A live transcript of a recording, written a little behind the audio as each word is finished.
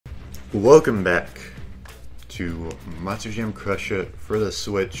Welcome back to Monster Jam Crush It for the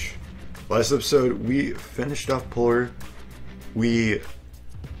Switch. Last episode, we finished off Polar. We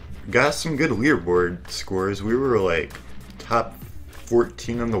got some good leaderboard scores. We were like top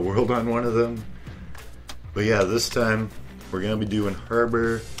 14 in the world on one of them. But yeah, this time we're gonna be doing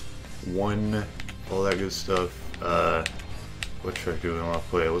Harbor, 1, all that good stuff. What track do we want to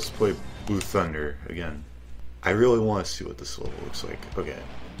play? Let's play Blue Thunder again. I really want to see what this level looks like. Okay.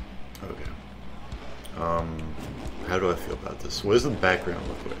 How do I feel about this? What does the background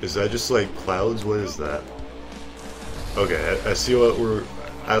look like? Is that just like clouds? What is that? Okay, I see what we're...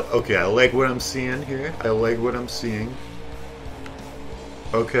 okay, I like what I'm seeing here. I like what I'm seeing.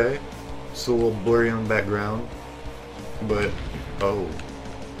 Okay. It's a little blurry on the background. But, oh.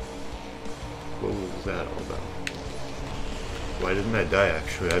 What was that all about? Why didn't I die,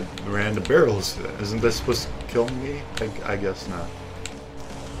 actually? I ran into barrels. Isn't that supposed to kill me? I guess not.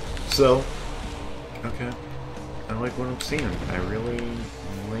 So, okay. I like what I'm seeing. I really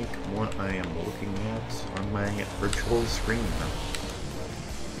like what I am looking at on my virtual screen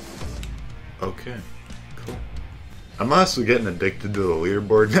now. Okay, cool. I'm honestly getting addicted to the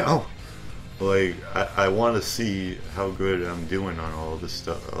leaderboard now. Like, I want to see how good I'm doing on all this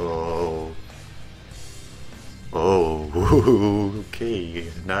stuff. Oh,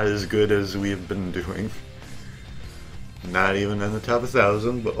 okay. Not as good as we've been doing. Not even in the top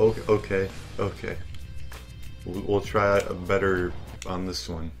 1,000, but okay. We'll try better on this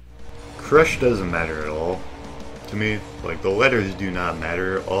one. Crush doesn't matter at all to me. Like, the letters do not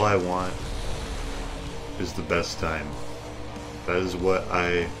matter. All I want is the best time. That is what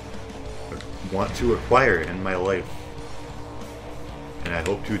I want to acquire in my life, and I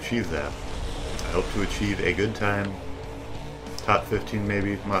hope to achieve that. I hope to achieve a good time. Top 15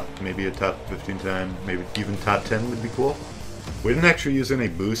 maybe, maybe a top 15 time, maybe even top 10 would be cool. We didn't actually use any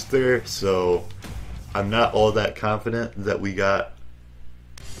boost there, so I'm not all that confident that we got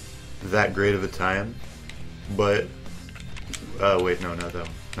that great of a time. But, wait, no, not that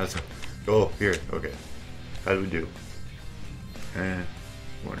one. That's, oh, here, okay. How do we do?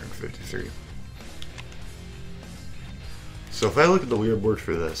 153. So if I look at the leaderboard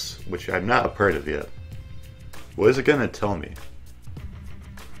for this, which I'm not a part of yet, what is it gonna tell me?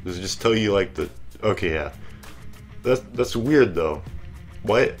 Does it just tell you like the... Okay, yeah. That's weird though.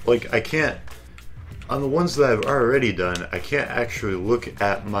 Why? Like, I can't... On the ones that I've already done, I can't actually look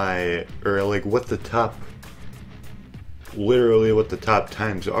at my... Or like what the top... Literally what the top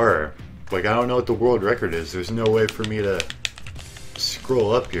times are. Like, I don't know what the world record is. There's no way for me to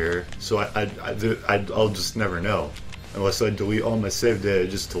scroll up here. So I'll just never know. Unless I delete all my save data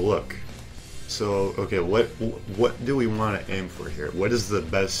just to look. So, okay, what do we want to aim for here? What is the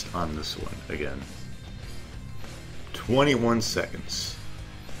best on this one, again? 21 seconds.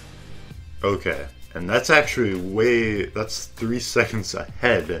 Okay, and that's actually that's 3 seconds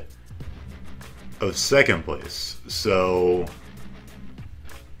ahead of second place. So,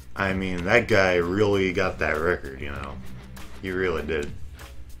 I mean, that guy really got that record, you know? He really did.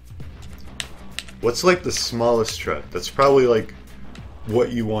 What's like the smallest truck? That's probably like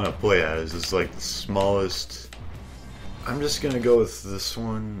what you want to play as, is like the smallest. I'm just gonna go with this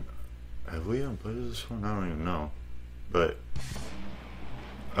one. Have we even played this one? I don't even know. But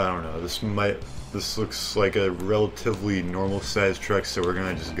I don't know. This looks like a relatively normal sized truck, so we're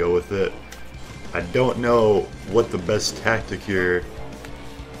gonna just go with it. I don't know what the best tactic here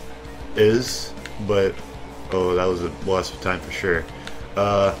is, but oh, that was a loss of time for sure.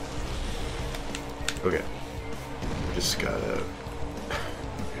 Okay. We just gotta...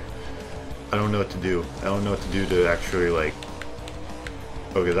 Okay. I don't know what to do. I don't know what to do to actually, like...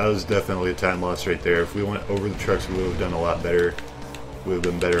 Okay, that was definitely a time loss right there. If we went over the trucks, we would have done a lot better. We would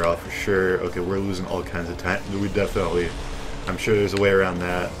have been better off for sure. Okay, we're losing all kinds of time. We definitely... I'm sure there's a way around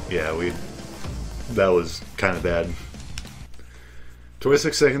that. Yeah, that was kind of bad.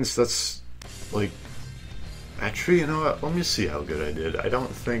 26 seconds, that's... Like... Actually, you know what? Let me see how good I did. I don't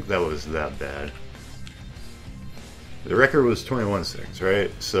think that was that bad. The record was 21 seconds, right?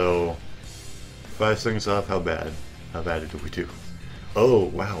 So, 5 seconds off, how bad? How bad did we do? Oh,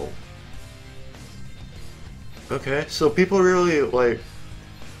 wow. Okay, so people really, like...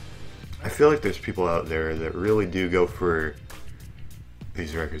 I feel like there's people out there that really do go for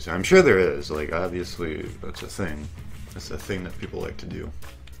these records. I'm sure there is. Like, obviously, that's a thing. That's a thing that people like to do.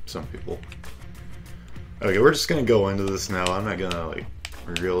 Some people. Okay, we're just gonna go into this now. I'm not gonna, like,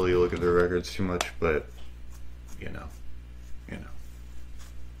 really look at the records too much, but... You know.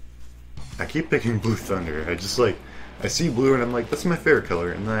 I keep picking Blue Thunder. I just like, I see blue and I'm like, that's my favorite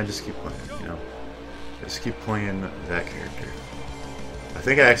color, and then I just keep playing, you know? I just keep playing that character. I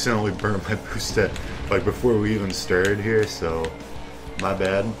think I accidentally burnt my boost at, like, before we even started here, so my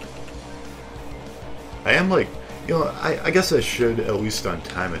bad. I am like, you know, I guess I should, at least on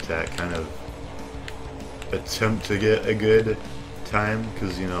time attack, kind of attempt to get a good time,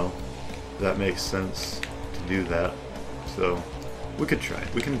 because, you know, that makes sense to do that. So, we could try.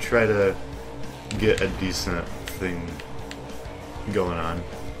 We can try to get a decent thing going on.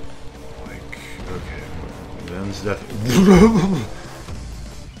 Like, okay, Ben's definitely...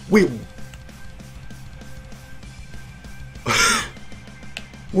 Wait!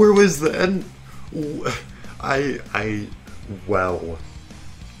 Where was the end? Wow.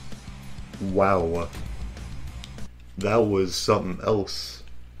 Wow. That was something else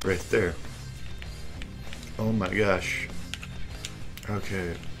right there. Oh my gosh.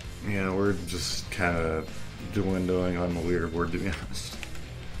 Okay. Yeah, we're just kind of dwindling on the leaderboard, to be honest.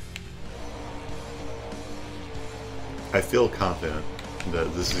 I feel confident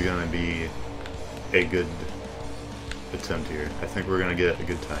that this is going to be a good attempt here. I think we're going to get a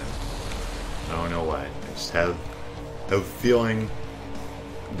good time. I don't know why. I just have a feeling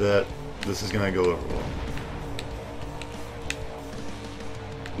that this is going to go over well.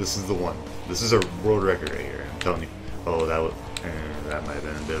 This is the one. This is a world record right here. I'm telling you. Oh, that might have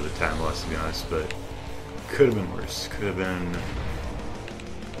been a bit of a time loss, to be honest, but could have been worse. Could have been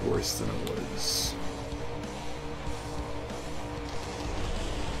worse than it was.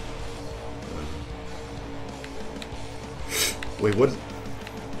 Wait, what?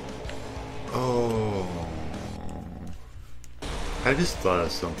 Oh. I just thought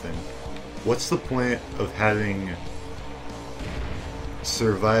of something. What's the point of having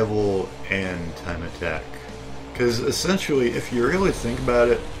survival and time attack? Because essentially, if you really think about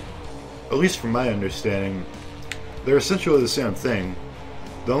it, at least from my understanding, they're essentially the same thing.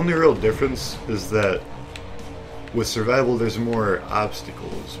 The only real difference is that with survival there's more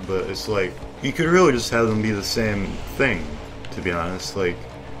obstacles, but it's like, you could really just have them be the same thing, to be honest. Like,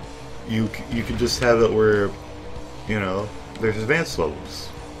 you could just have it where, you know, there's advanced levels,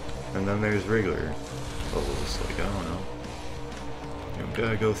 and then there's regular levels. Like, I don't know. You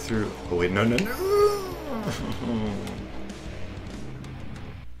gotta go through. Oh wait, no.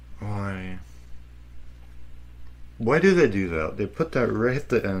 Why? Why do they do that? They put that right at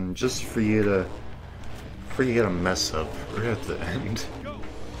the end just for you to mess up right at the end.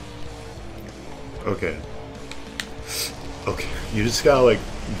 Okay. Okay, you just gotta like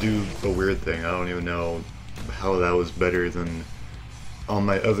do a weird thing. I don't even know how that was better than all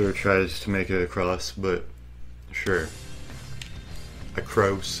my other tries to make it across, but sure.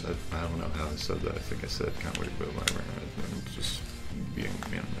 Across. I don't know how I said that. I think I said it kind of weird, but whatever. I'm just being a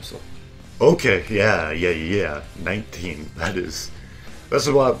man myself. Okay, yeah. 19. That's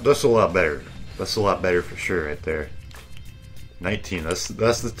a lot better. That's a lot better for sure right there. 19. That's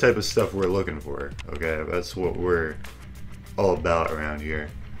the type of stuff we're looking for. Okay, that's what we're all about around here.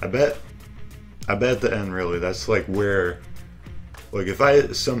 I bet the end, really, that's like where, like, if I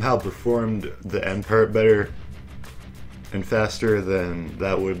somehow performed the end part better and faster, then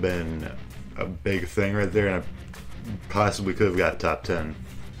that would have been a big thing right there, and I possibly could have got top 10.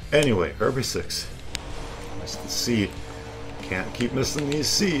 Anyway, RB6. That's the C. Can't keep missing these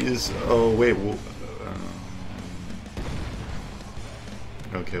C's. Oh wait, well,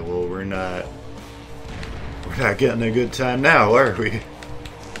 okay, well we're not getting a good time now, are we?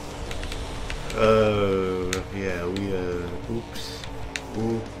 Yeah, oops.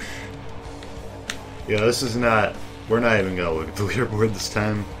 Yeah, this is not, we're not even gonna look at the leaderboard this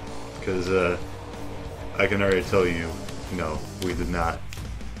time, because, I can already tell you, no, we did not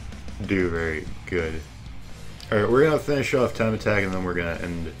do very good. Alright, we're gonna finish off time attack, and then we're gonna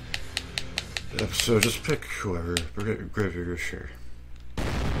end the episode. Just pick whoever, Gravedigger, sure.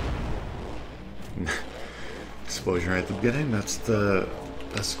 Explosion right at the beginning, that's the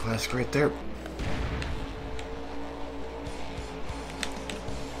classic right there.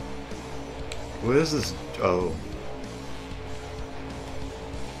 What is this? Oh.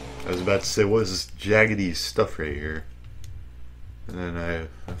 I was about to say, what is this jaggedy stuff right here? And then I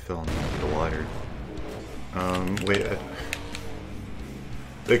fell into the water. Wait.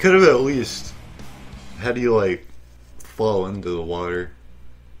 They could have at least had you, like, fall into the water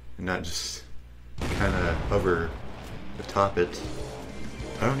and not just kind of hover atop it.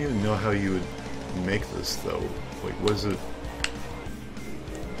 I don't even know how you would make this, though. Like, was it...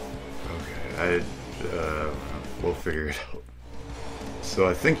 Okay, we'll figure it out. So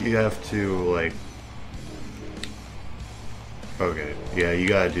I think you have to, like... Okay, yeah, you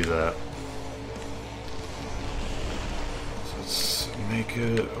gotta do that. So let's make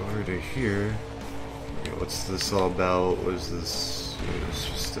it over to here. Okay, what's this all about? What is this? It's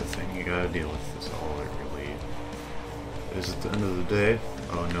just a thing you gotta deal with. That's all it really is at the end of the day.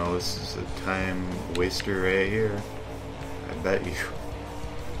 Oh no, this is a time waster right here. I bet you.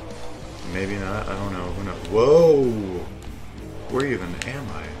 Maybe not, I don't know. Who knows? Whoa! Where even am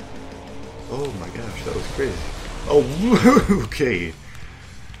I? Oh my gosh, that was crazy. Oh, okay.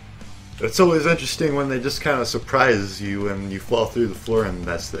 It's always interesting when they just kind of surprise you and you fall through the floor and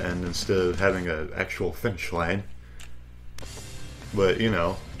that's the end instead of having an actual finish line. But, you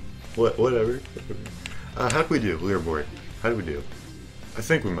know, whatever. How'd we do, leaderboard? How'd we do? I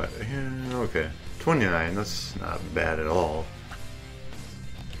think we might. Yeah, okay. 29, that's not bad at all.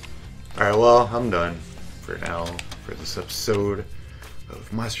 Alright, well, I'm done for now for this episode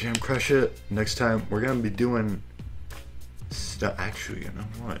of Monster Jam Crush It. Next time, we're going to be doing stuff. Actually, you know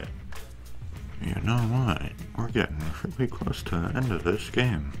what? We're getting really close to the end of this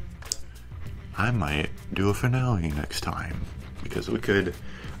game. I might do a finale next time. Because we could.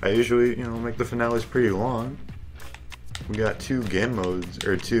 I usually, you know, make the finales pretty long. We got 2 game modes,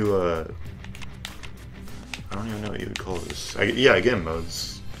 or 2, I don't even know what you would call this. Yeah, game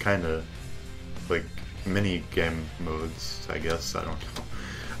modes. Kinda. Like, mini game modes, I guess. I don't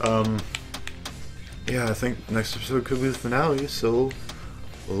know. Yeah, I think next episode could be the finale, so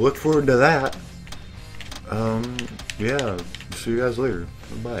we'll look forward to that. Yeah, see you guys later.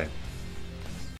 Bye.